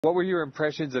What were your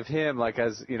impressions of him, like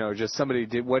as, just somebody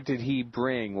what did he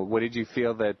bring? What did you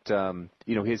feel that,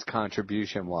 his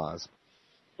contribution was?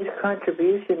 His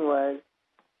contribution was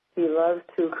he loves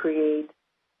to create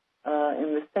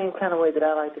in the same kind of way that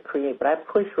I like to create, but I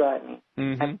push Rodney.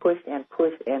 Mm-hmm. I push and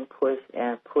push and push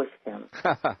and push him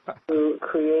to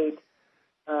create,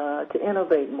 to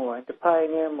innovate more, to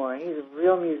pioneer more. He's a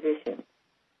real musician.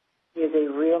 He is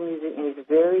a real musician, and he's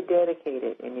very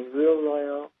dedicated, and he's real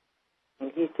loyal,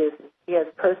 and he has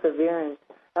perseverance.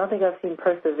 I don't think I've seen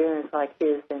perseverance like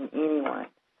his in anyone,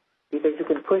 because you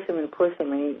can push him, and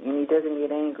he doesn't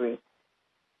get angry.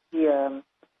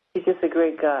 He's just a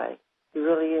great guy. He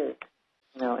really is.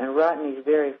 And Rodney's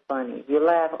very funny. You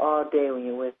laugh all day when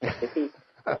you're with him.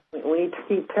 When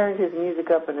he turns his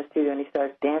music up in the studio and he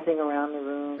starts dancing around the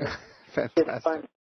room, it's just funny.